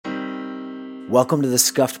Welcome to the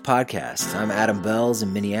Scuffed Podcast. I'm Adam Bells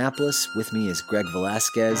in Minneapolis. With me is Greg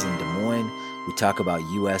Velasquez in Des Moines. We talk about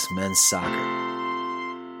U.S. men's soccer.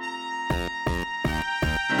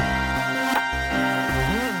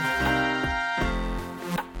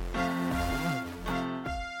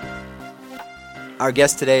 Our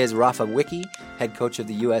guest today is Raphaël Wicky, head coach of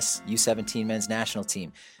the U.S. U17 men's national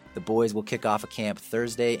team. The boys will kick off a camp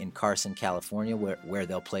Thursday in Carson, California, where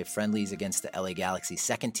they'll play friendlies against the LA Galaxy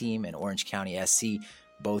second team and Orange County SC,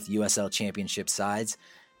 both USL Championship sides.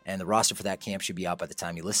 And the roster for that camp should be out by the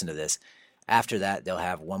time you listen to this. After that, they'll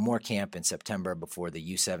have one more camp in September before the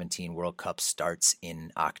U17 World Cup starts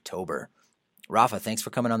in October. Rafa, thanks for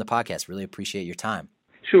coming on the podcast. Really appreciate your time.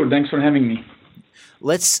 Sure, thanks for having me.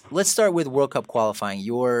 Let's start with World Cup qualifying.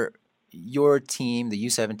 Your team, the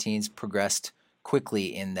U17s, progressed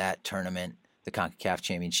quickly in that tournament, the Concacaf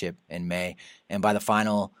Championship in May. And by the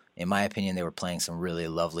final, in my opinion, they were playing some really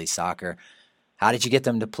lovely soccer. How did you get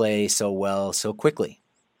them to play so well so quickly?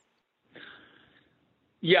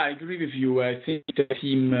 Yeah, I agree with you. I think the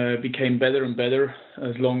team became better and better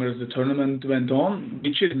as long as the tournament went on,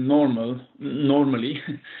 which is normally.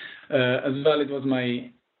 As well, it was my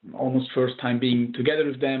almost first time being together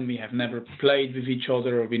with them. We have never played with each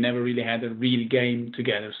other, or we never really had a real game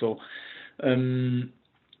together. So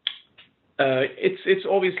it's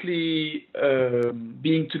obviously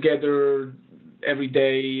being together every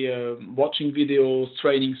day, watching videos,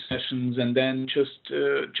 training sessions, and then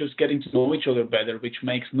just getting to know each other better, which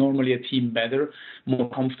makes normally a team better, more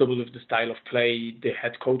comfortable with the style of play the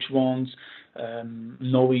head coach wants,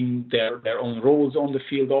 knowing their own roles on the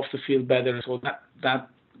field, off the field better. So that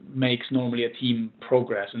makes normally a team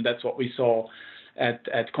progress, and that's what we saw at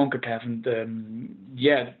CONCACAF. And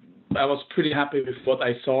I was pretty happy with what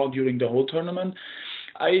I saw during the whole tournament.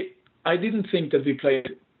 I didn't think that we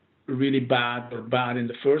played really bad in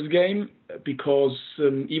the first game, because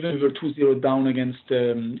even we were 2-0 down against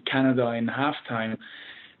Canada in halftime,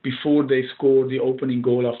 before they scored the opening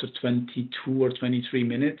goal after 22 or 23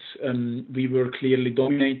 minutes, we were clearly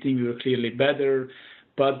dominating, we were clearly better,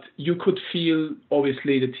 but you could feel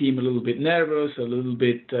obviously the team a little bit nervous, a little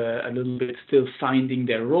bit still finding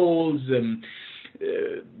their roles,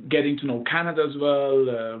 getting to know Canada as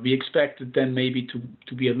well. We expected them maybe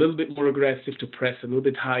to be a little bit more aggressive, to press a little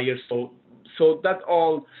bit higher. So that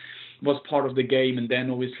all was part of the game. And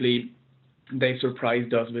then obviously they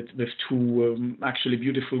surprised us with two actually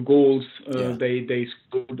beautiful goals. They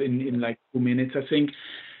scored in like 2 minutes, I think.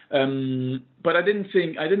 But I didn't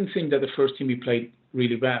think that the first team we played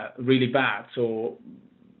really bad. So,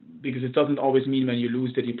 because it doesn't always mean when you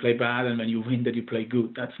lose that you play bad, and when you win that you play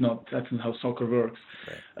good. That's not how soccer works.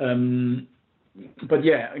 Right. But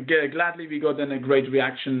yeah, gladly we got then a great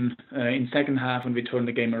reaction in second half, and we turned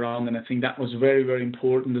the game around. And I think that was very, very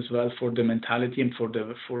important as well for the mentality and for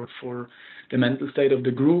the mental state of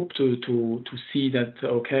the group to see that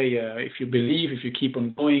if you believe, if you keep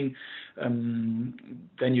on going,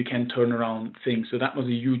 then you can turn around things. So that was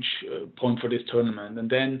a huge point for this tournament. And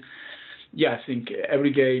then, I think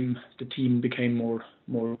every game the team became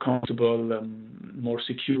more comfortable, more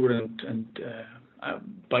secure, and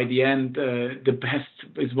by the end, the best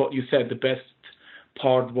is what you said. The best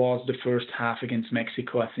part was the first half against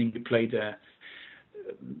Mexico. I think we played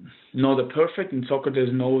not a perfect. In soccer,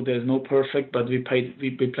 there's no perfect, but we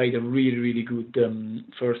played a really, really good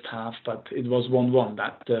first half. But it was 1-1.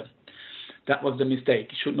 That was the mistake.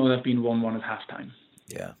 It should not have been 1-1 at halftime.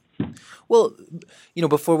 Yeah. Well,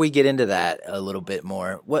 before we get into that a little bit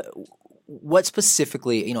more, what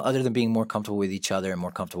specifically, other than being more comfortable with each other and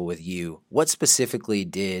more comfortable with you, what specifically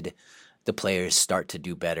did the players start to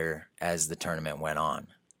do better as the tournament went on?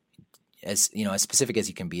 As specific as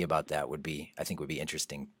you can be about that would be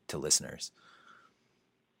interesting to listeners.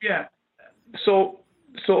 Yeah. So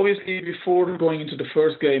obviously before going into the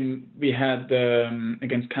first game, we had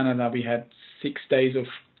against Canada, we had 6 days of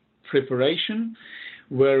preparation,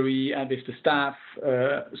 where we, with the staff,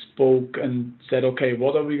 spoke and said, okay,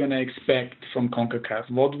 what are we going to expect from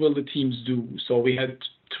CONCACAF? What will the teams do? So we had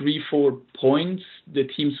 3-4 points. The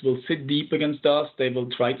teams will sit deep against us. They will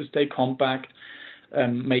try to stay compact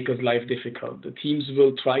and make us life difficult. The teams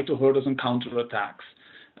will try to hurt us on counterattacks.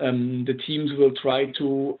 The teams will try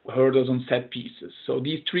to hurt us on set pieces. So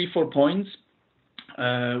these 3-4 points,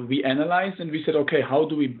 we analyzed, and we said, okay, how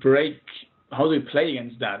do we play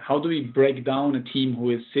against that? How do we break down a team who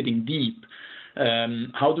is sitting deep?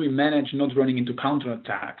 How do we manage not running into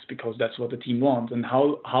counterattacks, because that's what the team wants, and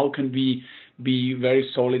how can we be very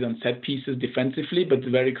solid on set pieces defensively, but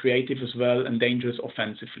very creative as well and dangerous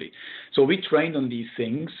offensively. So we trained on these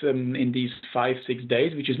things in these 5-6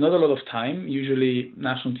 days, which is not a lot of time. Usually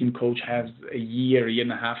national team coach has a year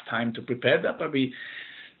and a half time to prepare that, but we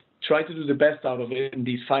try to do the best out of it in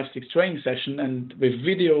these 5-6 training sessions, and with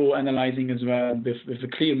video analyzing as well, with a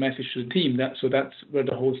clear message to the team. So that's where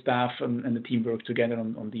the whole staff and the team work together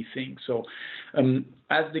on these things. So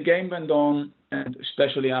as the game went on, and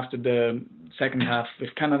especially after the second half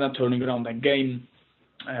with Canada turning around that game,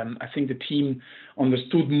 I think the team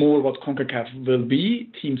understood more what Concacaf will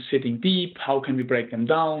be. Teams sitting deep, how can we break them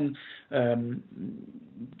down? The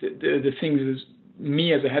things is,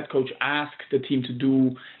 me as a head coach asked the team to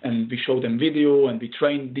do, and we showed them video and we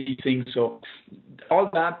trained these things. So all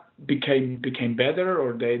that became better,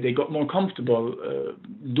 or they got more comfortable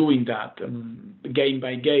doing that game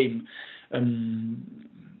by game, and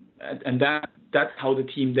that's how the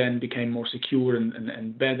team then became more secure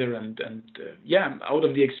and better. And out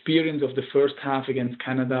of the experience of the first half against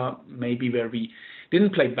Canada, maybe where we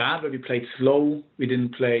didn't play bad, where we played slow, we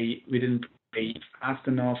didn't play fast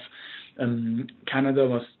enough. Canada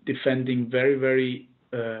was defending very, very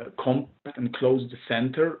compact and close the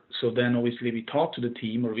center. So then obviously we talked to the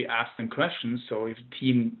team, or we asked them questions. So if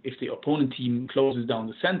the opponent team closes down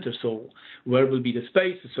the center, so where will be the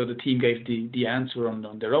spaces? So the team gave the answer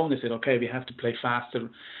on their own. They said, okay, we have to play faster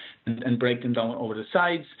and break them down over the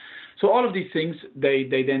sides. So all of these things, they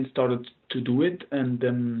then started to do it.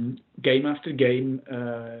 And game after game,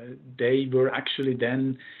 they were actually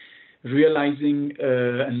then realizing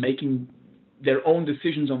and making their own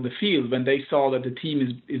decisions on the field. When they saw that the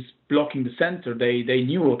team is blocking the center, they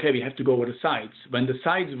knew, okay, we have to go over the sides. When the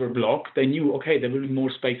sides were blocked, they knew, okay, there will be more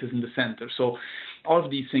spaces in the center. So all of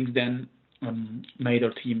these things then made our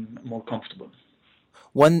team more comfortable.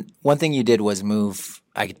 One thing you did was move,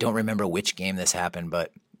 I don't remember which game this happened,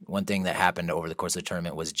 but one thing that happened over the course of the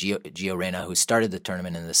tournament was Gio Reyna, who started the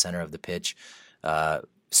tournament in the center of the pitch,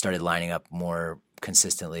 started lining up more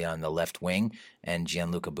consistently on the left wing, and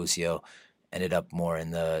Gianluca Busio ended up more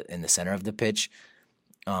in the center of the pitch.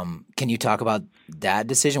 Can you talk about that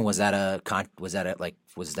decision? Was that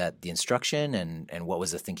the instruction, and what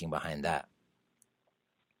was the thinking behind that?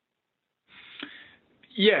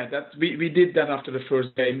 Yeah, we did that after the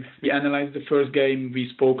first game. We analyzed the first game. We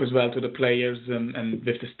spoke as well to the players and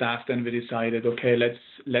with the staff. Then we decided, okay,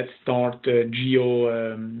 let's start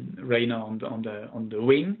Gio Reyna on the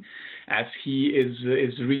wing, as he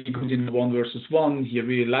is really good in 1 versus 1. He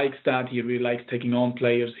really likes that. He really likes taking on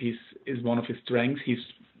players. Is one of his strengths.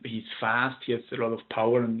 He's fast. He has a lot of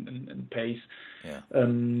power and pace. Yeah.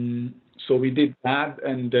 So we did that,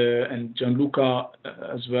 and Gianluca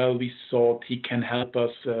as well. We thought he can help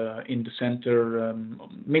us in the center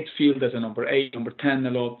midfield as a number 8, number 10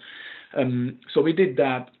 a lot. So we did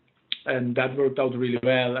that, and that worked out really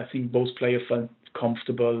well. I think both players felt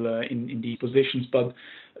comfortable in these positions, but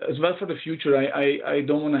as well for the future, I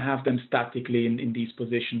don't want to have them statically in these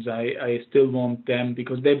positions. I still want them,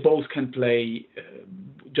 because they both can play.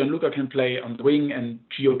 Gianluca can play on the wing, and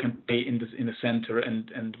Gio can play in the center,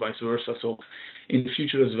 and vice versa. So in the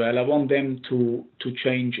future as well, I want them to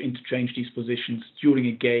interchange these positions during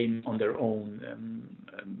a game on their own.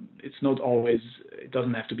 It's not always. It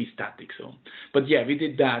doesn't have to be static. So, but yeah, we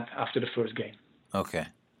did that after the first game. Okay.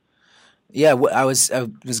 Yeah, I was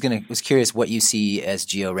curious what you see as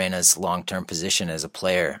Gio Reyna's long-term position as a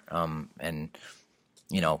player, and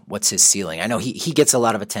what's his ceiling. I know he gets a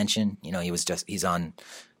lot of attention. He's on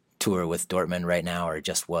tour with Dortmund right now, or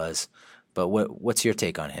just was. But what's your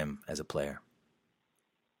take on him as a player?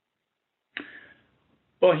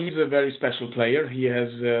 Well, he's a very special player. He has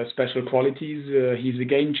special qualities. He's a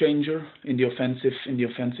game changer in the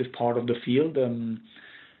offensive part of the field.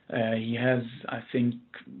 He has, I think,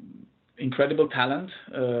 incredible talent,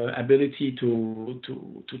 ability to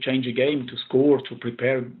change a game, to score, to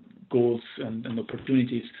prepare goals and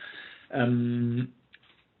opportunities.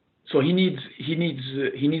 So he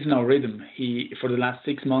needs now rhythm. For the last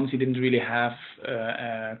 6 months he didn't really have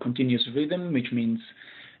a continuous rhythm, which means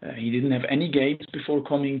he didn't have any games before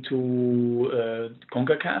coming to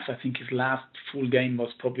Concacaf. I think his last full game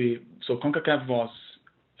was Concacaf was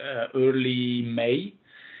early May.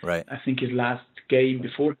 Right. I think his last game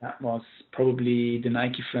before that was probably the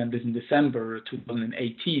Nike Friendlies in December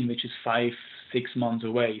 2018, which is 5-6 months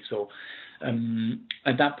away. So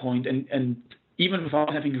at that point, and even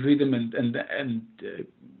without having rhythm and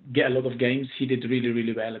get a lot of games, he did really,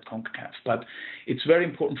 really well at Concacaf. But it's very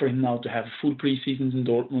important for him now to have full preseasons in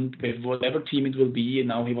Dortmund with whatever team it will be. And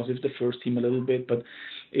now he was with the first team a little bit, but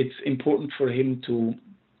it's important for him to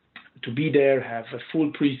be there, have a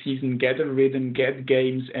full preseason, get a rhythm, get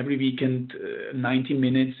games every weekend, 90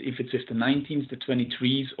 minutes. If it's with the 19s, the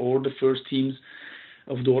 23s, or the first teams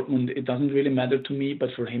of Dortmund, it doesn't really matter to me. But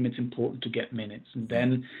for him, it's important to get minutes. And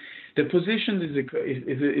then the position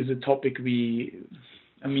is a topic we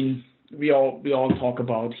all talk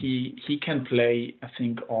about. He can play, I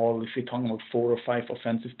think, all. If we're talking about 4 or 5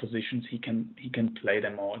 offensive positions, he can play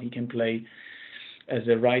them all. He can play as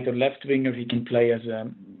a right or left winger. He can play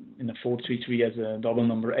in a 4-3-3 as a double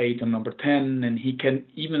number 8 or number 10, and he can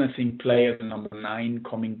even, I think, play as a number 9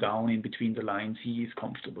 coming down in between the lines. He is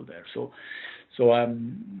comfortable there. So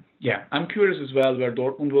I'm curious as well where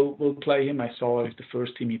Dortmund will play him. I saw with the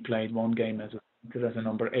first team he played one game as a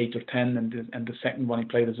number 8 or 10, and the second one he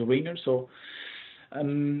played as a winger. So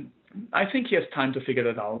I think he has time to figure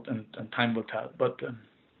that out, and time will tell. But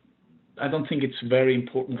I don't think it's very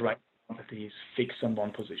important right now that he's fixed on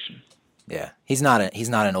one position. Yeah, he's not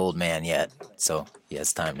an old man yet, so he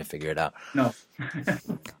has time to figure it out. No.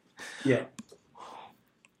 Yeah.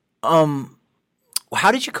 How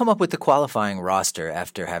did you come up with the qualifying roster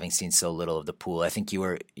after having seen so little of the pool? I think you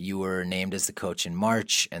were named as the coach in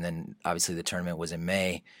March, and then obviously the tournament was in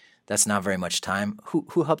May. That's not very much time.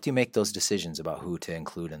 Who helped you make those decisions about who to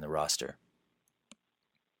include in the roster?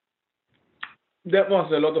 That was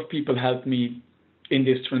a lot of people helped me in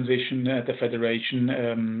this transition at the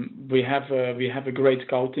federation. We have a great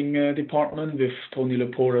scouting department with Tony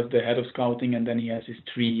Lepore as the head of scouting, and then he has his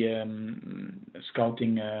 3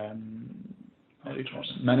 scouting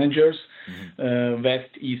managers,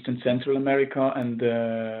 West, East, and Central America. And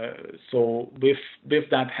so with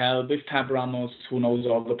that help, with Tab Ramos, who knows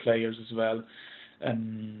all the players as well,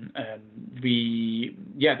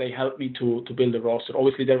 they helped me to build a roster.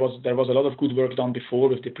 Obviously, there was a lot of good work done before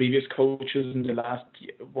with the previous coaches in the last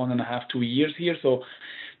 1.5, 2 years here. So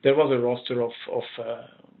there was a roster of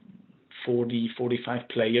 45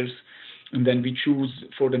 players, and then we choose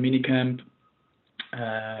for the minicamp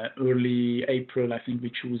early April. I think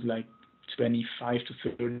we choose like 25 to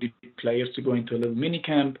 30 players to go into a little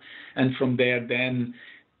minicamp, and from there then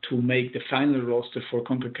to make the final roster for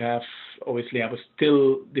CONCACAF. Obviously, I was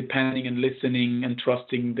still depending and listening and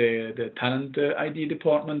trusting the talent ID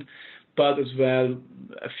department, but as well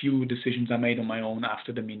a few decisions I made on my own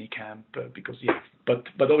after the minicamp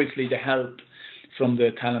but obviously the help from the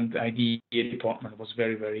talent ID department was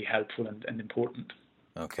very, very helpful and important.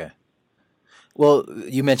 Okay. Well,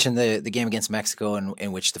 you mentioned the game against Mexico,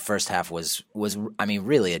 in which the first half was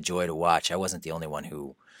really a joy to watch. I wasn't the only one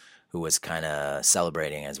who was kind of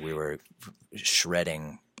celebrating as we were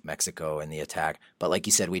shredding Mexico in the attack. But like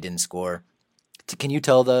you said, we didn't score. Can you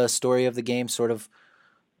tell the story of the game, sort of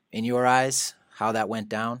in your eyes, how that went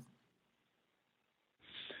down?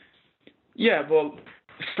 Yeah, well,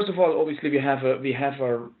 first of all, obviously we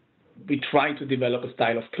try to develop a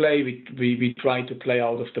style of play. We try to play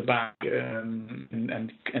out of the back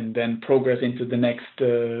and then progress into the next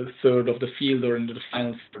third of the field or into the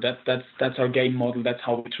final third. That's our game model. That's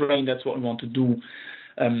how we train. That's what we want to do.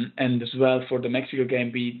 And as well for the Mexico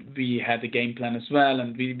game, we had a game plan as well,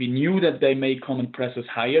 and we knew that they may come and press us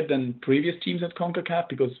higher than previous teams at CONCACAF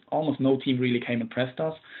because almost no team really came and pressed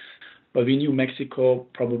us. But we knew Mexico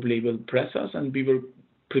probably will press us, and we were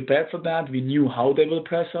prepared for that. We knew how they will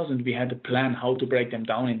press us, and we had a plan how to break them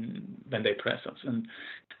down when they press us. And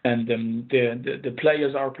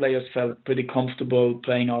our players felt pretty comfortable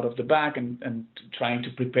playing out of the back and trying to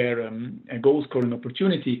prepare a goal scoring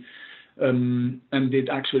opportunity, and did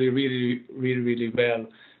actually really, really, really well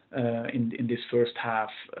in this first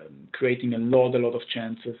half, creating a lot of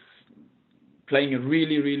chances, playing a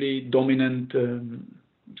really, really dominant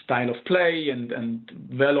style of play and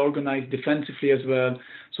well organized defensively as well,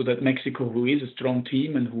 so that Mexico, who is a strong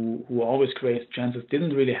team and who always creates chances,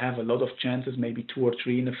 didn't really have a lot of chances, maybe 2 or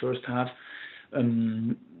 3 in the first half.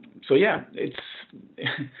 So yeah,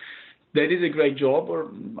 they did a great job, or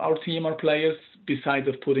our team, our players, besides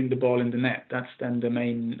of putting the ball in the net. That's then the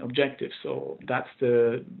main objective. So that's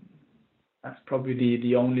probably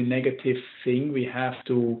the only negative thing we have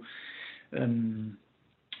to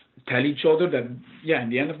tell each other, that in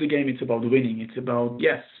the end of the game it's about winning. It's about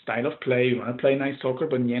style of play. You want to play nice soccer,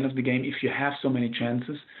 but in the end of the game, if you have so many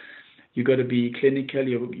chances, you got to be clinical.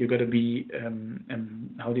 You got to be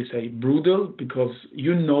brutal, because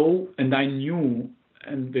and I knew,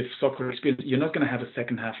 and with soccer experience, you're not going to have a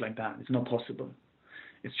second half like that. It's not possible.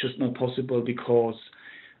 It's just not possible, because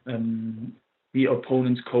the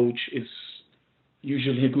opponent's coach is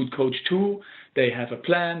usually a good coach too. They have a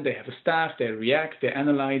plan, they have a staff, they react, they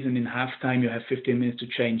analyze, and in halftime you have 15 minutes to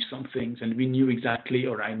change some things. And we knew exactly,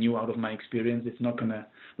 or I knew out of my experience, we're not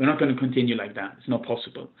gonna continue like that. It's not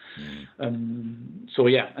possible. So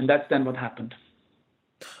yeah, and that's then what happened.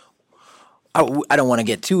 I don't want to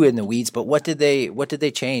get too in the weeds, but what did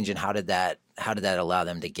they change, and how did that allow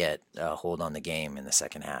them to get a hold on the game in the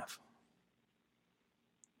second half?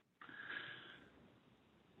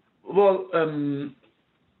 Well,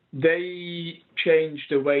 they changed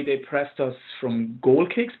the way they pressed us from goal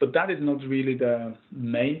kicks, but that is not really the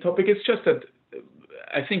main topic. It's just that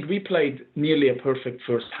I think we played nearly a perfect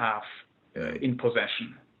first half in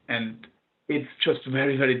possession, and it's just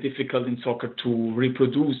very, very difficult in soccer to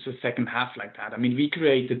reproduce a second half like that. I mean, we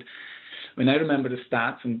created, when I remember the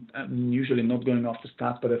stats, and I'm usually not going off the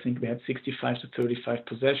stats, but I think we had 65 to 35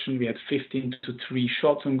 possession. We had 15 to 3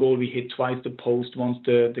 shots on goal. We hit twice the post, once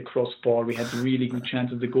the crossbar. We had really good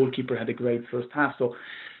chances. The goalkeeper had a great first half. So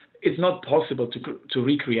it's not possible to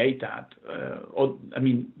recreate that. I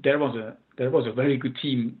mean, there was a very good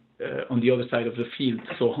team on the other side of the field.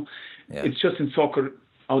 So it's just in soccer,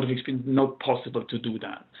 out of experience, not possible to do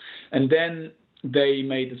that. And then they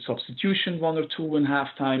made a substitution, 1 or 2 in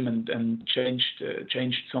halftime, and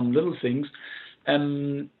changed some little things.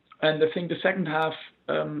 And I think the second half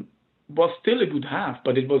was still a good half,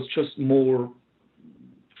 but it was just more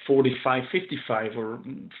 45-55 or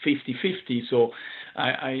 50-50. So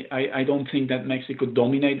I don't think that Mexico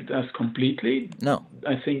dominated us completely. No.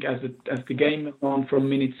 I think as the game went on from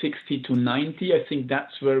minute 60 to 90, I think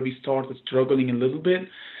that's where we started struggling a little bit.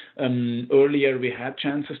 Earlier we had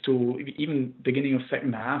chances to, even beginning of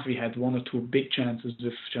second half, we had 1 or 2 big chances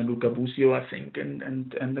with Gianluca Busio, I think,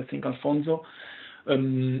 and I think Alfonso.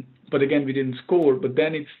 But again, we didn't score. But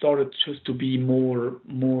then it started just to be more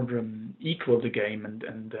equal, the game,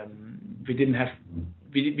 and we didn't have.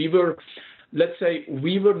 We were, let's say,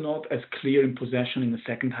 we were not as clear in possession in the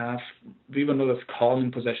second half. We were not as calm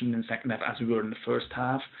in possession in the second half as we were in the first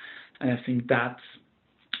half, and I think that's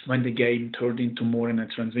when the game turned into more in a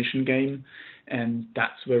transition game, and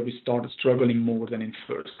that's where we started struggling more than in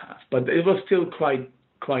first half. But it was still quite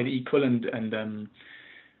equal, and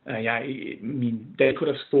I mean, they could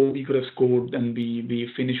have scored, we could have scored, and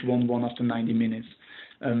we finished 1-1 after 90 minutes.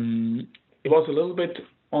 It was a little bit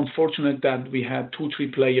unfortunate that we had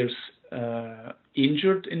 2-3 players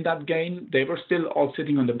injured in that game. They were still all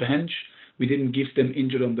sitting on the bench. We didn't give them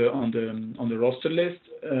injured on the roster list,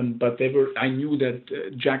 but they were. I knew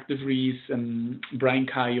that Jack De Vries and Brian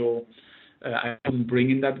Caio I couldn't bring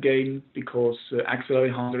in that game, because Axel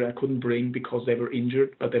Alejandro I couldn't bring because they were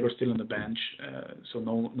injured, but they were still on the bench, so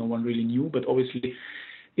no one really knew. But obviously,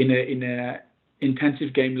 in a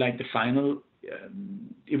intensive game like the final,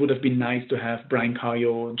 it would have been nice to have Brian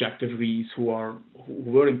Caio, Jack De Vries, who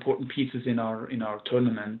were important pieces in our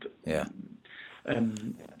tournament. Yeah.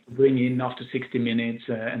 Bring in after 60 minutes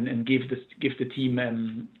and give the team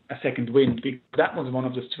a second wind. That was one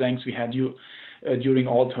of the strengths we had during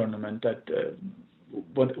all tournament. That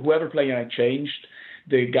whoever player I changed,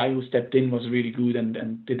 the guy who stepped in was really good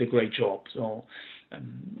and did a great job. So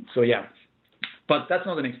yeah, but that's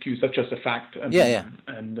not an excuse. That's just a fact. Yeah.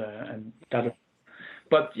 And that.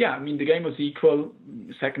 But yeah, I mean, the game was equal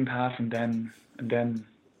second half, and then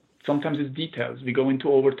sometimes it's details. We go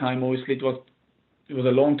into overtime. Obviously, it was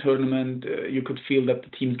a long tournament. You could feel that the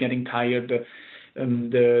team's getting tired.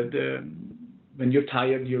 When you're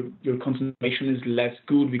tired, your concentration is less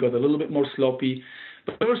good. We got a little bit more sloppy,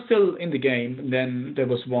 but we were still in the game. And then there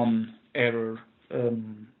was one error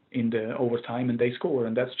in the overtime, and they score,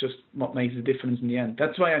 and that's just what makes the difference in the end.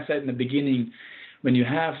 That's why I said in the beginning, when you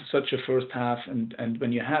have such a first half and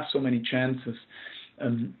when you have so many chances,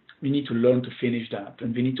 we need to learn to finish that,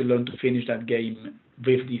 and we need to learn to finish that game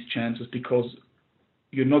with these chances, because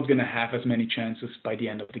you're not going to have as many chances by the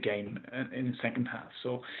end of the game in the second half.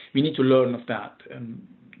 So we need to learn of that.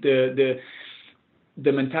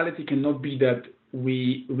 The mentality cannot be that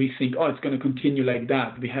we think, it's going to continue like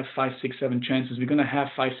that. We have 5, 6, 7 chances. We're going to have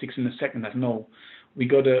 5, 6 in the second half. No, we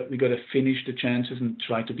got to finish the chances and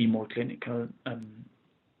try to be more clinical. And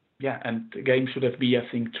the game should have been,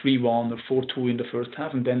 I think, 3-1 or 4-2 in the first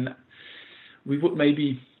half, and then we would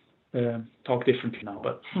maybe talk differently now,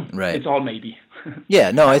 but right. It's all maybe.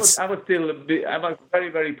 Yeah, no, I was very,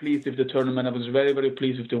 very pleased with the tournament. I was very, very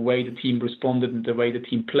pleased with the way the team responded and the way the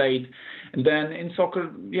team played. And then in soccer,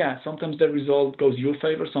 sometimes the result goes your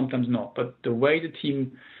favor, sometimes not. But the way the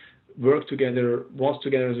team worked together, was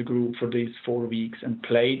together as a group for these 4 weeks and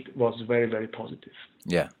played was very, very positive.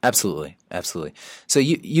 Yeah, absolutely. So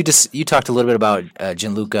you talked a little bit about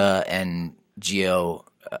Gianluca and Gio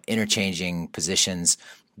interchanging positions.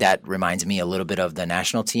 That reminds me a little bit of the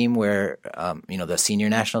national team where, the senior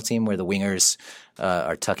national team where the wingers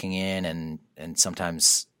are tucking in and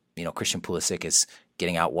sometimes, Christian Pulisic is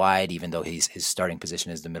getting out wide, even though his starting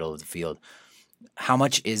position is the middle of the field. How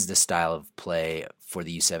much is the style of play for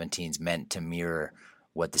the U17s meant to mirror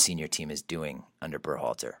what the senior team is doing under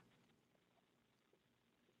Berhalter?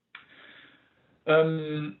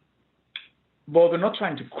 Well, we're not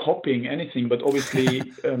trying to copying anything, but obviously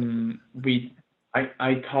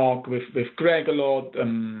I talk with Greg a lot.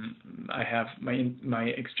 I have my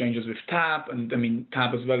exchanges with Tab, and I mean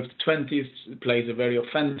Tab as well with the 20s plays a very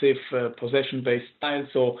offensive possession-based style.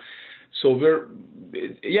 So there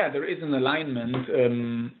is an alignment.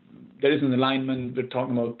 We're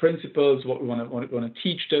talking about principles, what we want to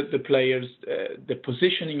teach the players, the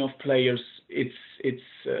positioning of players. It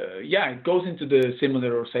goes into the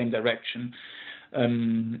similar or same direction.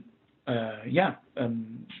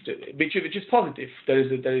 Which is positive. There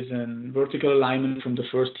is a vertical alignment from the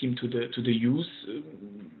first team to the youth,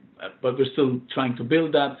 but we're still trying to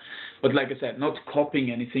build that. But like I said, not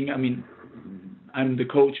copying anything. I mean, I'm the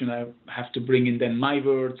coach and I have to bring in then my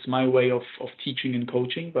words, my way of teaching and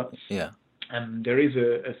coaching. But there is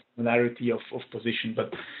a similarity of position,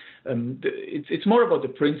 but it's more about the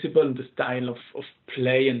principle and the style of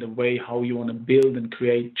play and the way how you want to build and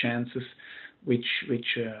create chances, which we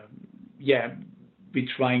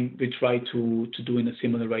try to do in a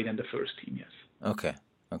similar way than the first team. Yes. Okay.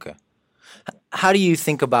 How do you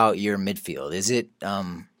think about your midfield? Is it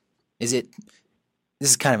this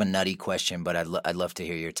is kind of a nutty question, but I'd love to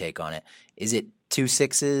hear your take on it. Is it 2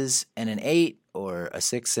 6s and an 8, or a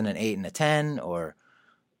 6 and an 8 and a 10, or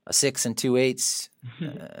a 6 and 2 8s?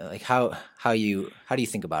 Like how do you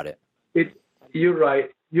think about it? You're right.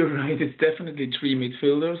 It's definitely 3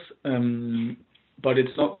 midfielders, but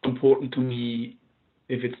it's not important to me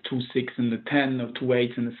if it's 2 6 and a 10 or 2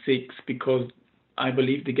 8s and a 6, because I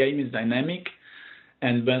believe the game is dynamic,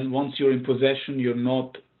 and once you're in possession, you're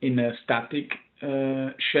not in a static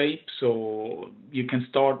shape. So you can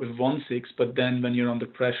start with 1 6, but then when you're under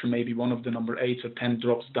pressure, maybe one of the number 8s or 10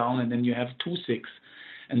 drops down, and then you have 2 6,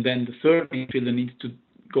 and then the third midfielder needs to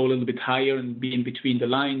go a little bit higher and be in between the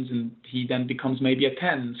lines, and he then becomes maybe a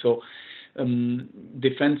 10. So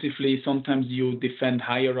defensively, sometimes you defend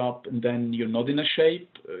higher up and then you're not in a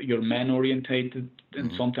shape, you're man orientated,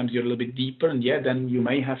 and sometimes you're a little bit deeper, and then you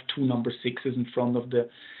may have 2 number 6s in front of the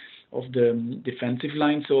defensive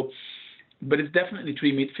line. So but it's definitely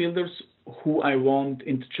 3 midfielders who I want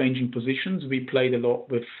interchanging positions. We played a lot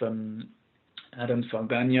with Adam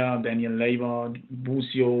Saldana, Daniel Leiva,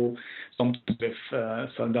 Busio, sometimes with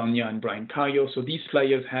Saldana and Brian Cayo. So these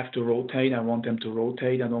players have to rotate. I want them to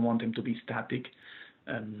rotate. I don't want them to be static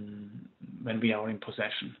when we are in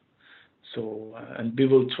possession. So and we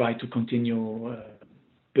will try to continue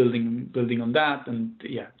building on that. And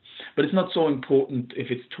but it's not so important if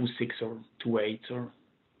it's 2 6 or 2 8 or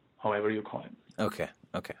however you call it. Okay.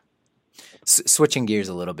 Switching gears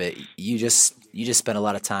a little bit, you just spent a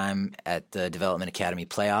lot of time at the Development Academy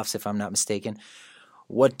playoffs, if I'm not mistaken.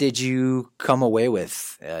 What did you come away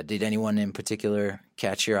with? Did anyone in particular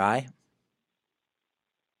catch your eye?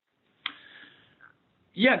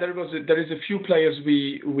 Yeah, there is a few players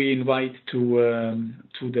we invite to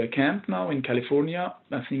the camp now in California.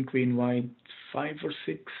 I think we invite 5 or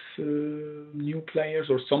 6 new players,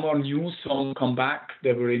 or some are new, some come back.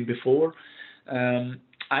 They were in before.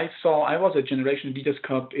 I was at Generation Leaders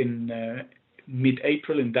Cup in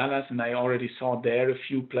mid-April in Dallas, and I already saw there a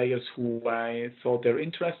few players who I thought they're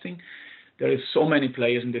interesting. There is so many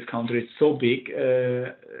players in this country; it's so big,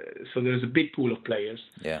 so there's a big pool of players.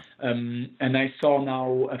 Yeah. And I saw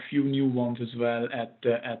now a few new ones as well at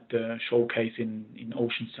the showcase in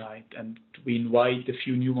Oceanside, and we invite a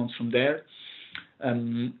few new ones from there.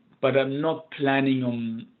 But I'm not planning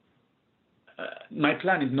on. My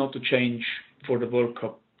plan is not to change for the World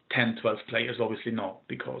Cup 10, 12 players. Obviously not,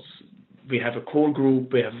 because we have a core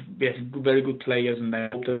group. We have very good players, and I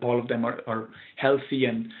hope that all of them are healthy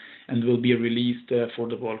and will be released for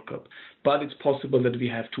the World Cup. But it's possible that we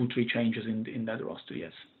have 2-3 changes in that roster.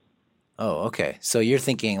 Yes. Oh, okay. So you're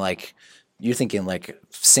thinking like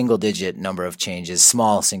single-digit number of changes,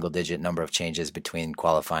 small single-digit number of changes between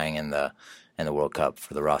qualifying and the World Cup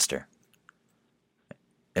for the roster.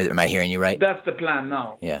 Am I hearing you right? That's the plan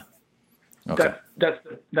now. Yeah. Okay. That's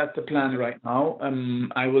the plan right now.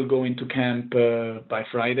 I will go into camp by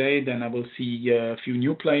Friday. Then I will see a few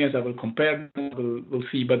new players. I will compare them. We'll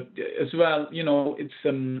see. But as well, it's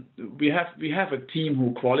we have a team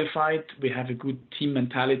who qualified. We have a good team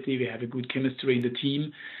mentality. We have a good chemistry in the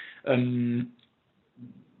team.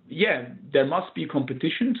 there must be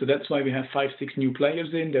competition. So that's why we have 5-6 new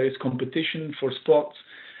players in. There is competition for spots.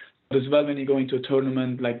 But as well, when you go into a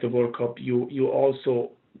tournament like the World Cup, you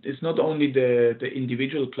also, it's not only the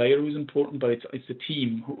individual player who is important, but it's the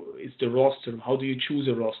team, it's the roster. How do you choose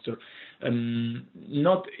a roster?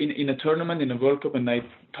 Not in a tournament, in a World Cup, and I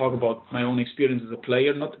talk about my own experience as a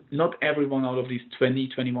player, not everyone out of these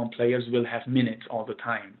 21 players will have minutes all the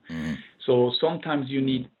time. Mm-hmm. So sometimes you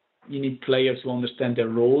need players who understand their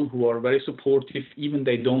role, who are very supportive, even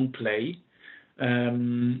they don't play.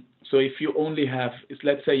 So if you only have,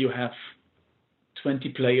 let's say you have 20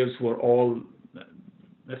 players who are all,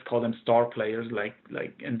 let's call them star players,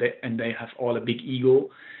 and they have all a big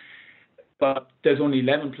ego, but there's only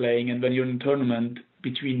 11 playing, and when you're in a tournament,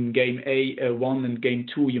 between game 1 and game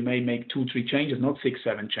 2, you may make 2-3 changes, not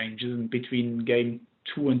 6-7 changes, and between game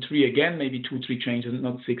 2 and 3 again, maybe 2-3 changes,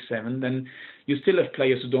 not 6-7. Then you still have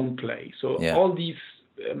players who don't play. So all these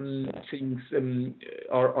things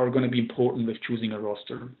are going to be important with choosing a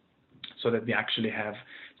roster, so that we actually have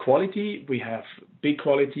quality. We have big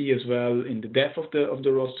quality as well in the depth of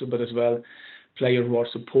the roster, but as well players who are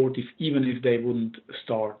supportive, even if they wouldn't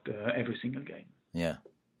start every single game. Yeah,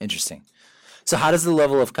 interesting. So how does the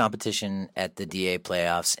level of competition at the DA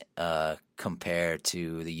playoffs compare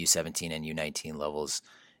to the U17 and U19 levels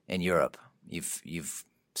in Europe? You've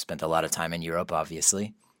spent a lot of time in Europe,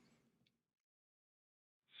 obviously.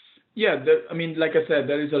 Yeah, I mean, like I said,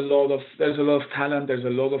 there's a lot of talent. There's a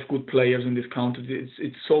lot of good players in this country.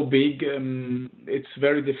 It's so big. It's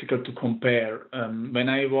very difficult to compare. When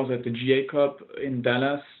I was at the GA Cup in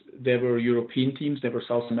Dallas, there were European teams, there were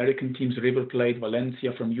South American teams. River Plate,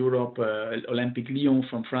 Valencia from Europe, Olympique Lyon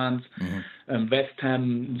from France, mm-hmm. West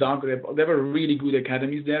Ham, Zagreb. There were really good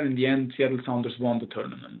academies there. In the end, Seattle Sounders won the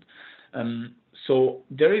tournament. So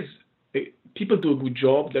there is people do a good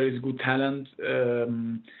job. There is good talent.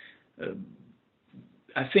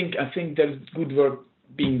 I think there's good work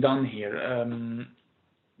being done here.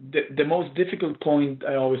 The most difficult point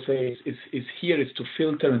I always say is to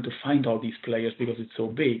filter and to find all these players, because it's so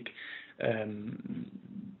big, and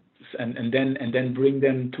then bring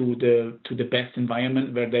them to the best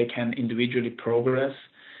environment where they can individually progress,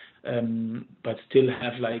 but still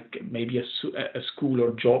have like maybe a school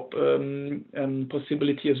or job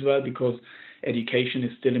possibility as well, because education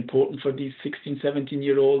is still important for these 16,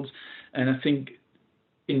 17-year-olds. And I think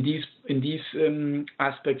in these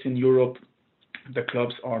aspects in Europe, the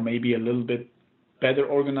clubs are maybe a little bit better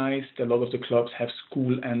organized. A lot of the clubs have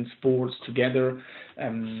school and sports together,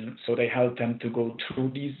 so they help them to go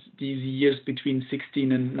through these years between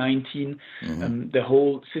 16 and 19. Mm-hmm. The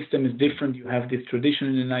whole system is different. You have this tradition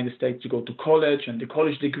in the United States to go to college and the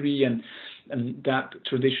college degree, and that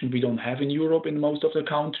tradition we don't have in Europe in most of the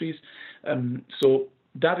countries. So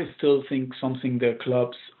that is still, I think, something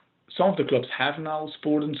some of the clubs have now,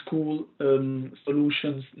 sport and school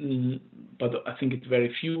solutions, but I think it's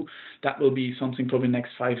very few. That will be something probably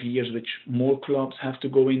next 5 years, which more clubs have to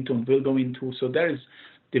go into and will go into. So there is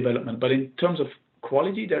development. But in terms of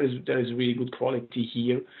quality, there is really good quality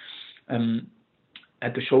here.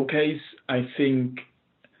 At the showcase, I think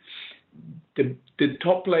the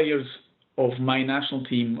top players of my national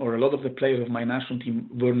team, or a lot of the players of my national team,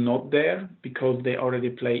 were not there because they already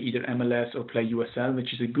play either MLS or play USL,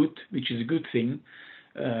 which is a good thing.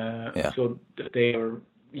 So they are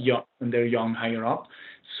young, and they're young higher up.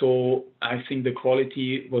 So I think the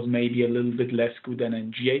quality was maybe a little bit less good than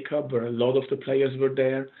in GA Cup, where a lot of the players were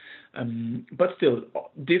there. But still,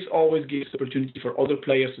 this always gives opportunity for other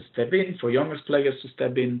players to step in, for younger players to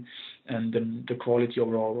step in, and the quality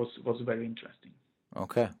overall was very interesting.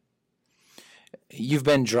 Okay. You've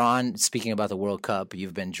been drawn, speaking about the World Cup,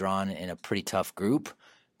 you've been drawn in a pretty tough group.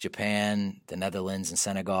 Japan, the Netherlands, and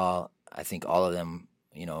Senegal. I think all of them,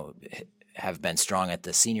 have been strong at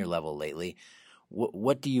the senior level lately.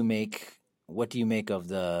 What do you make of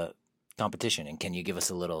the competition, and can you give us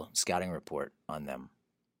a little scouting report on them?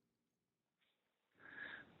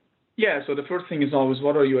 Yeah, so the first thing is always,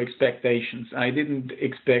 what are your expectations? I didn't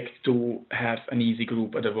expect to have an easy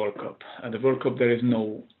group at the World Cup. At the World Cup,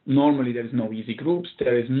 normally there is no easy groups.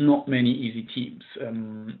 There is not many easy teams.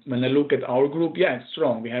 When I look at our group, it's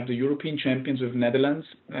strong. We have the European champions with Netherlands,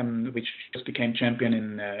 which just became champion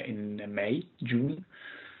in June.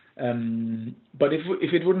 But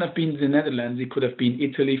if it wouldn't have been the Netherlands, it could have been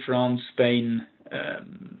Italy, France, Spain.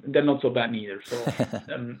 They're not so bad neither. So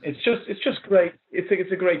it's just great.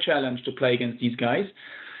 It's a great challenge to play against these guys.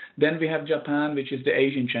 Then we have Japan, which is the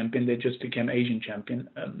Asian champion. They just became Asian champion.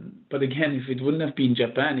 But again, if it wouldn't have been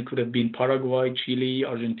Japan, it could have been Paraguay, Chile,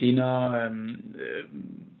 Argentina.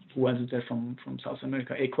 Who else is there from South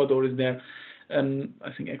America? Ecuador is there.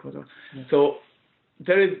 I think Ecuador. Yeah. So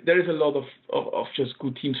there is a lot of just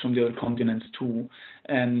good teams from the other continents too.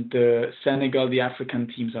 And Senegal, the African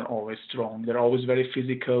teams are always strong. They're always very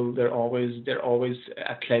physical. They're always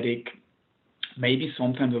athletic. Maybe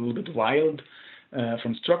sometimes a little bit wild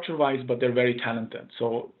from structure-wise, but they're very talented.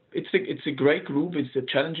 So it's a great group. It's a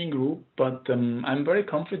challenging group, but I'm very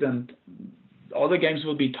confident. All the games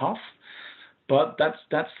will be tough, but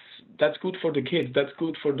that's good for the kids. That's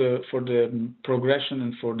good for the progression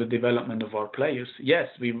and for the development of our players. Yes,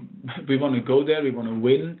 we want to go there. We want to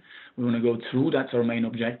win. We want to go through. That's our main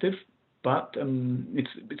objective. But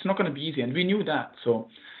it's not going to be easy, and we knew that. So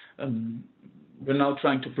we're now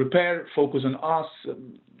trying to prepare, focus on us.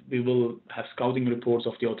 We will have scouting reports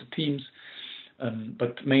of the other teams,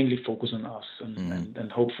 but mainly focus on us.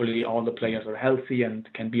 And hopefully all the players are healthy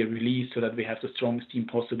and can be released so that we have the strongest team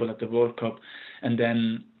possible at the World Cup, and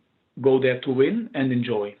then go there to win and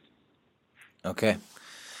enjoy. Okay.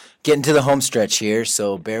 Getting to the home stretch here,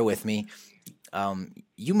 so bear with me.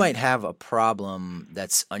 You might have a problem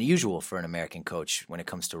that's unusual for an American coach when it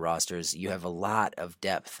comes to rosters. You have a lot of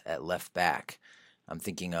depth at left back. I'm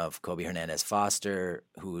thinking of Kobe Hernandez-Foster,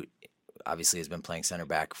 who obviously has been playing center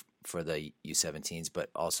back for the U17s, but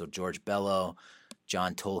also George Bello,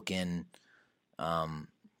 John Tolkien.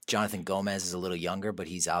 Jonathan Gomez is a little younger, but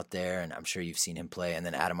he's out there, and I'm sure you've seen him play. And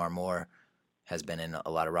then Adam Armour has been in a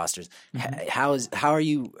lot of rosters. Mm-hmm.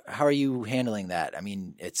 How are you handling that? I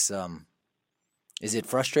mean, it's is it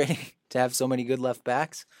frustrating to have so many good left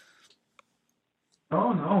backs?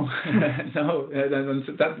 Oh no, no,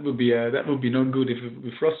 that would be not good if it would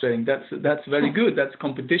be frustrating. That's very good. That's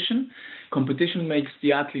competition. Competition makes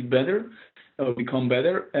the athlete better, become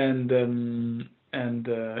better, and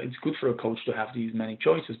it's good for a coach to have these many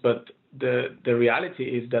choices. But the reality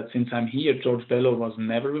is that since I'm here, George Bello was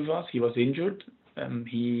never with us. He was injured.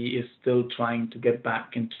 He is still trying to get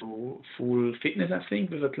back into full fitness, I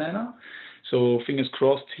think, with Atlanta. So fingers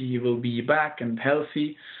crossed he will be back and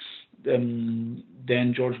healthy. Then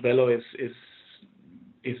George Bello is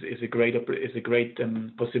a great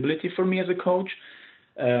possibility for me as a coach.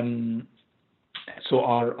 So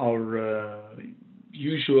our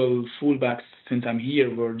usual fullbacks since I'm here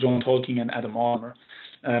were John Tolkien and Adam Armour.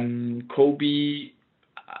 Kobe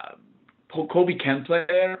can play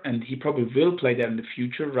there, and he probably will play there in the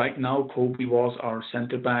future. Right now, Kobe was our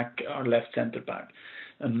center back, our left center back,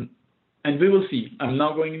 and we will see. I'm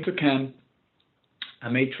now going into camp. I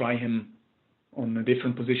may try him on a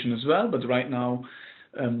different position as well, but right now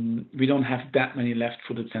we don't have that many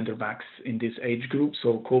left-footed center backs in this age group,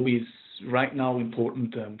 so Kobe is right now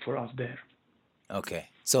important for us there. Okay,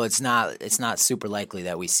 so it's not super likely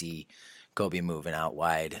that we see Kobe moving out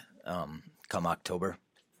wide come October.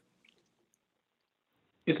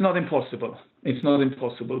 It's not impossible.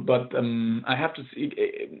 But I have to see,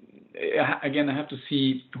 again. I have to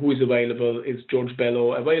see who is available. Is George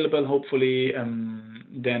Bello available? Hopefully,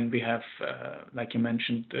 then we have, like you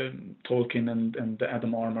mentioned, Tolkien and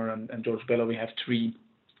Adam Armour and George Bello. We have three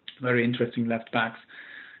very interesting left backs.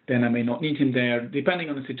 Then I may not need him there, depending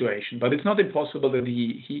on the situation. But it's not impossible that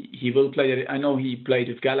he will play there. I know he played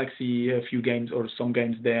with Galaxy a few games or some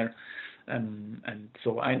games there. And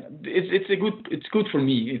so it's good for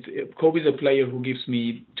me. Kobe's a player who gives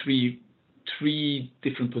me three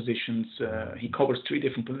different positions. He covers three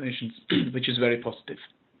different positions, which is very positive.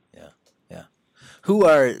 Yeah. Who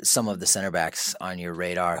are some of the center backs on your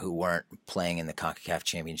radar who weren't playing in the Concacaf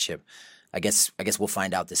Championship? I guess we'll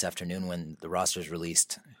find out this afternoon when the roster is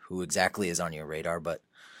released who exactly is on your radar. But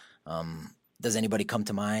does anybody come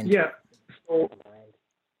to mind? Yeah.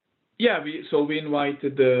 We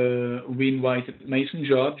invited Mason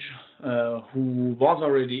Judge, who was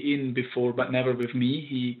already in before, but never with me.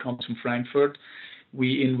 He comes from Frankfurt.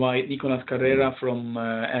 We invite Nicolas Carrera from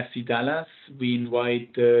FC Dallas. We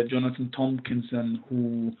invite Jonathan Tompkinson,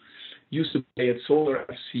 who used to play at Solar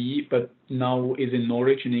FC, but now is in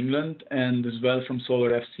Norwich in England. And as well from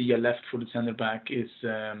Solar FC, a left-footed centre-back is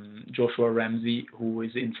Joshua Ramsey, who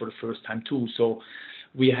is in for the first time too. So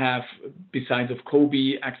we have, besides of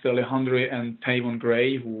Kobe, Axel Alejandro and Tavon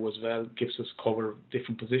Gray, who as well gives us cover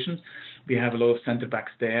different positions. We have a lot of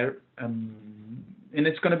centre-backs there. And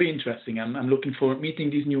it's going to be interesting. I'm looking forward to meeting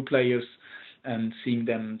these new players and seeing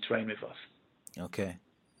them train with us. Okay.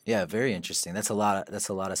 Yeah, very interesting. That's a lot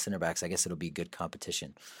of center backs. I guess it'll be good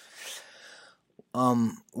competition.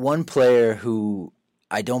 One player who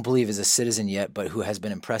I don't believe is a citizen yet, but who has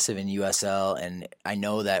been impressive in USL, and I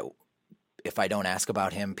know that if I don't ask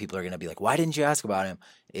about him, people are going to be like, "Why didn't you ask about him?"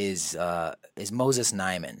 Is Moses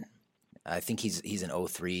Nyman. I think he's an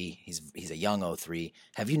 03. He's a young 03.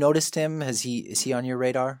 Have you noticed him? Is he on your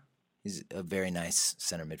radar? He's a very nice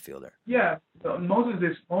center midfielder. Yeah, Moses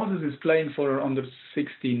is playing for under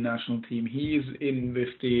 16 national team. He is in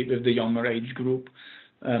with the younger age group.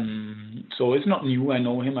 So it's not new. I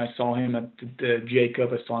know him. I saw him at the J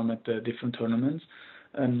Cup. I saw him at the different tournaments.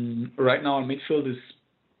 Right now our midfield is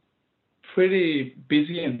pretty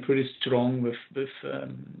busy and pretty strong.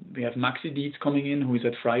 We have Maxi Dietz coming in, who is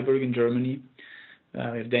at Freiburg in Germany. We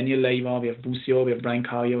have Daniel Leiva, we have Busio, we have Brian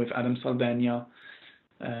Kaya, we have Adam Saldana.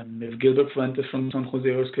 We have Gilbert Fuentes from San Jose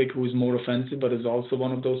Earthquake, who is more offensive, but is also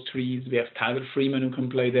one of those trees. We have Tyler Freeman, who can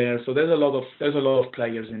play there. So there's a lot of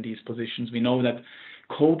players in these positions. We know that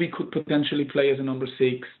Kobe could potentially play as a number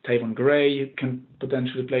 6. Tavon Gray can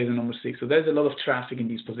potentially play as a number 6. So there's a lot of traffic in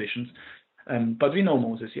these positions. But we know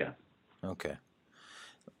Moses, yeah. Okay.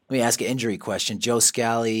 Let me ask an injury question. Joe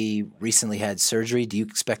Scally recently had surgery. Do you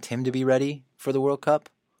expect him to be ready for the World Cup?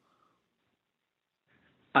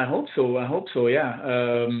 I hope so,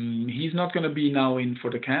 yeah. He's not going to be now in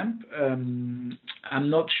for the camp. I'm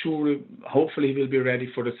not sure. Hopefully he will be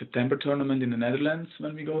ready for the September tournament in the Netherlands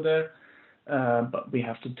when we go there. But we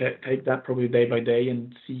have to take that probably day by day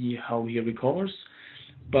and see how he recovers.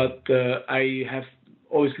 But I have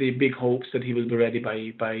obviously big hopes that he will be ready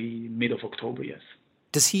by mid of October, yes.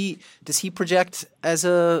 Does he project as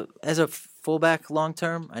a fullback long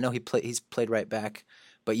term? I know he's played right back,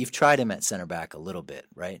 but you've tried him at center back a little bit,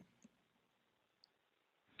 right?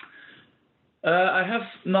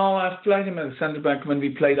 I've played him as a center back when we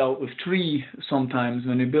played out with 3 sometimes,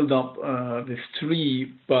 when we build up with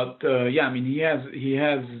 3. But he has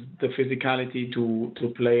the physicality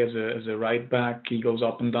to play as a right back. He goes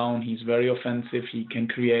up and down. He's very offensive. He can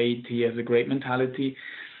create. He has a great mentality.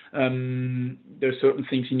 There's certain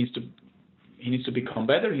things he needs to become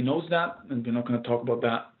better. He knows that, and we're not going to talk about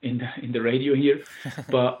that in the radio here.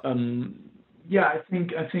 But I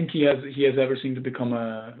think he has everything to become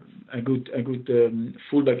a good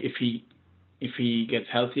fullback if he gets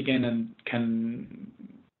healthy again and can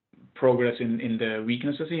progress in the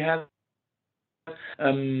weaknesses he has.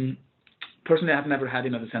 Personally, I've never had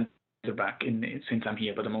him as a centre back since I'm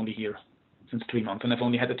here, but I'm only here since 3 months, and I've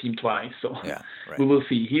only had the team twice, so yeah, right. We will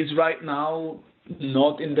see. He's right now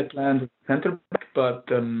not in the plans of centre back, but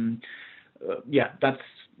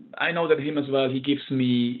I know that him as well. He gives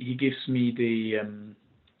me the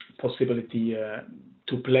possibility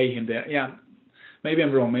to play him there. Yeah, maybe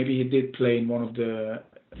I'm wrong. Maybe he did play in one of the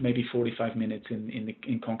 45 minutes in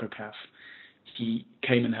Concacaf. He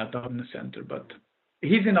came and helped out in the center, but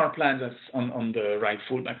he's in our plans as on the right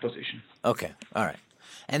fullback position. Okay, all right.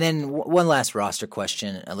 And then one last roster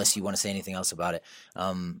question, unless you want to say anything else about it.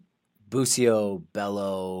 Busio,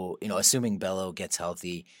 Bello, assuming Bello gets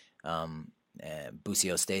healthy,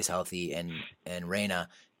 Busio stays healthy, and Reina,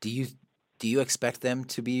 do you expect them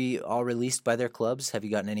to be all released by their clubs? Have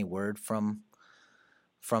you gotten any word from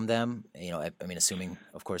them? Assuming,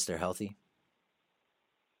 of course, they're healthy.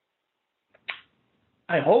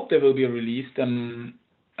 I hope they will be released.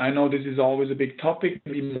 I know this is always a big topic,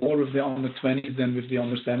 maybe more with the under 20s than with the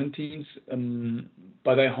under 17s.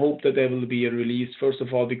 But I hope that they will be released, first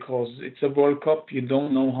of all, because it's a World Cup. You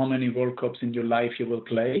don't know how many World Cups in your life you will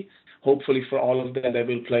play. Hopefully for all of them, they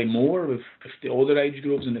will play more with the older age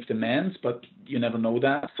groups and with the men's, but you never know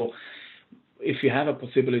that. So if you have a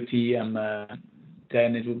possibility,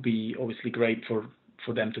 then it would be obviously great for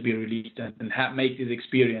them to be released and make this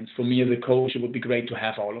experience. For me as a coach, it would be great to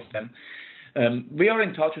have all of them. We are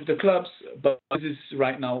in touch with the clubs, but this is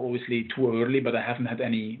right now obviously too early, but I haven't had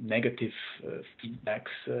any negative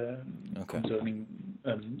feedbacks concerning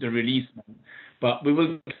the release. But we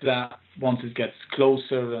will get that once it gets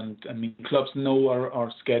closer, and clubs know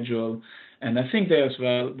our schedule, and I think they as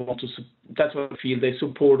well want to. That's what I feel. They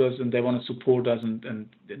support us, and they want to support us and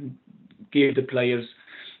give the players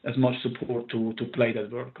as much support to play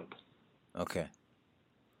that World Cup. Okay.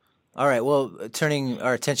 All right. Well, turning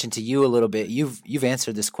our attention to you a little bit, you've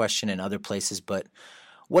answered this question in other places, but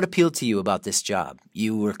what appealed to you about this job?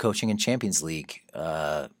 You were coaching in Champions League,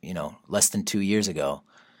 less than 2 years ago,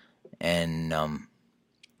 and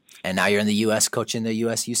now you're in the U.S. coaching the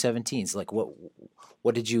U.S. U17s. Like,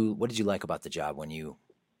 what did you like about the job when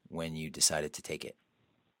you decided to take it?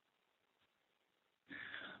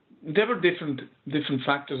 There were different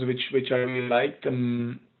factors which I really liked.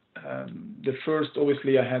 The first,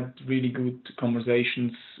 obviously, I had really good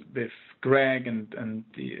conversations with Greg and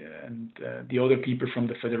the other people from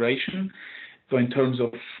the federation. So in terms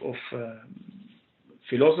of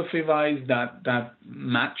philosophy-wise, that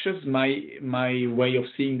matches my way of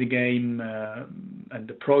seeing the game, and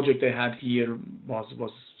the project they had here was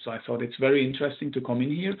I thought it's very interesting to come in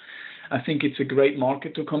here. I think it's a great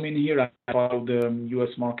market to come in here. I followed the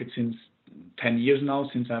U.S. market since 10 years now,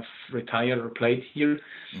 since I've retired or played here.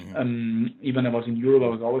 Even I was in Europe, I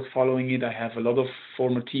was always following it. I have a lot of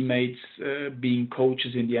former teammates being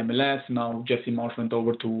coaches in the MLS. Now Jesse Marsh went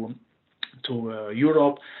over to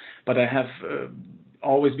Europe, but I have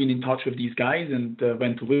always been in touch with these guys and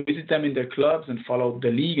went to visit them in their clubs and followed the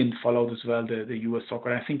league and followed as well the U.S.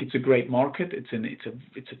 soccer. I think it's a great market. It's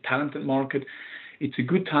a talented market. It's a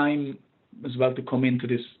good time as well to come into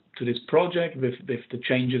this project with the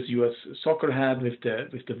changes U.S. soccer had, with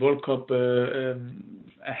the World Cup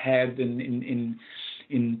ahead in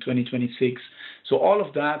 2026. So all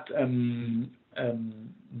of that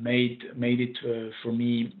made it for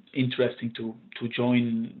me interesting to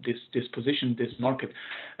join this position, this market,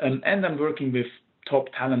 and I'm working with top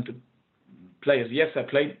talented players. Yes,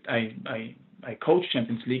 I coached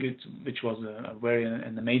Champions League, which was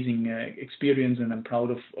an amazing experience, and I'm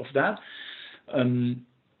proud of that.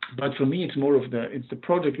 But for me, it's more of the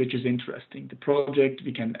project which is interesting. The project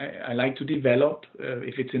I like to develop.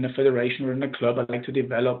 If it's in a federation or in a club, I like to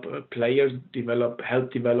develop players,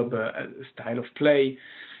 help develop a style of play,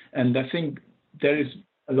 and I think there is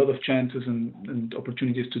a lot of chances and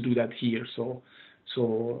opportunities to do that here. So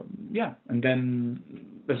yeah, and then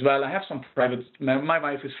as well, I have some private. My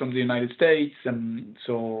wife is from the United States, and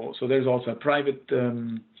so there's also a private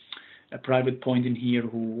point in here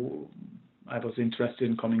who I was interested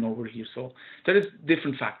in coming over here. So there is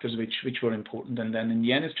different factors which were important, and then in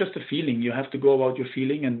the end, it's just a feeling. You have to go about your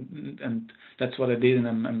feeling, and that's what I did, and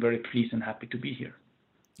I'm very pleased and happy to be here.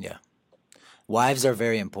 Yeah, wives are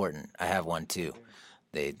very important. I have one too.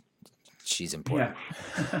 She's important.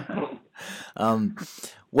 Yeah.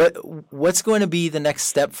 What's going to be the next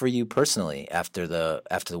step for you personally after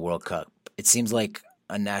the World Cup? It seems like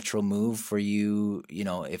a natural move for you,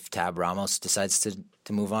 if Tab Ramos decides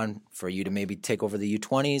to move on, for you to maybe take over the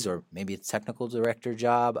U20s or maybe a technical director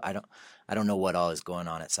job. I don't know what all is going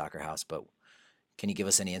on at Soccer House, but can you give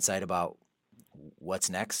us any insight about what's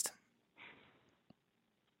next?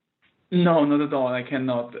 No, not at all. I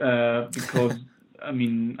cannot because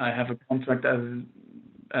I have a contract as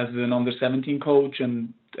an under-17 coach,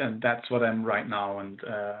 and that's what I'm right now. And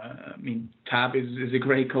Tab is a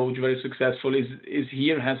great coach, very successful. Is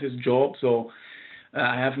here, has his job. So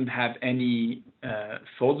I haven't had any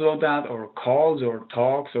thoughts about that, or calls, or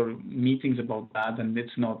talks, or meetings about that, and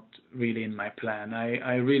it's not really in my plan.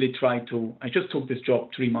 I really try to. I just took this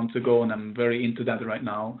job 3 months ago, and I'm very into that right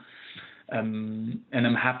now. And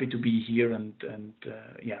I'm happy to be here and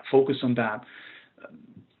focus on that.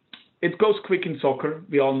 It goes quick in soccer,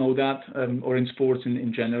 we all know that, or in sports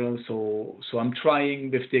in general. So I'm trying,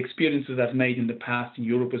 with the experiences I've made in the past in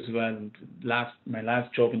Europe as well, and my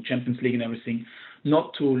last job in Champions League and everything,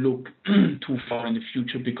 not to look too far in the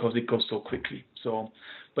future because it goes so quickly. So,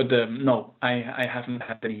 but no, I haven't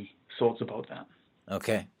had any thoughts about that.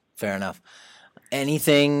 Okay, fair enough.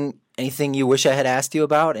 Anything you wish I had asked you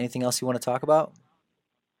about? Anything else you want to talk about?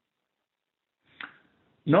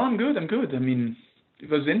 No, I'm good. It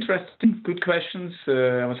was interesting, good questions.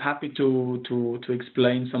 I was happy to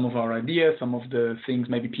explain some of our ideas, some of the things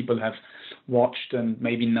maybe people have watched and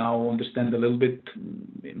maybe now understand a little bit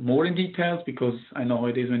more in details, because I know how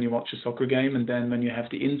it is when you watch a soccer game, and then when you have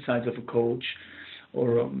the insights of a coach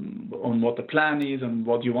or on what the plan is and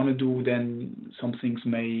what you want to do, then some things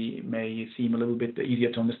may seem a little bit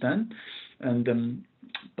easier to understand. And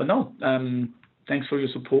but no, thanks for your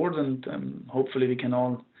support, and hopefully we can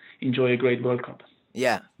all enjoy a great World Cup.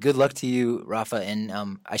 Yeah, good luck to you, Rafa. And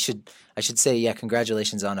I should say, yeah,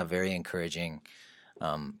 congratulations on a very encouraging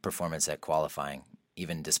performance at qualifying,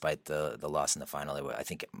 even despite the loss in the final. I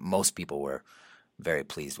think most people were very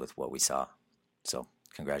pleased with what we saw. So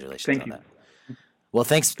congratulations on that. Well,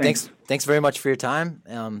 thanks very much for your time.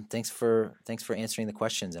 Thanks for answering the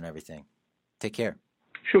questions and everything. Take care.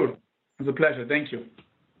 Sure, it was a pleasure. Thank you.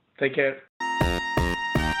 Take care.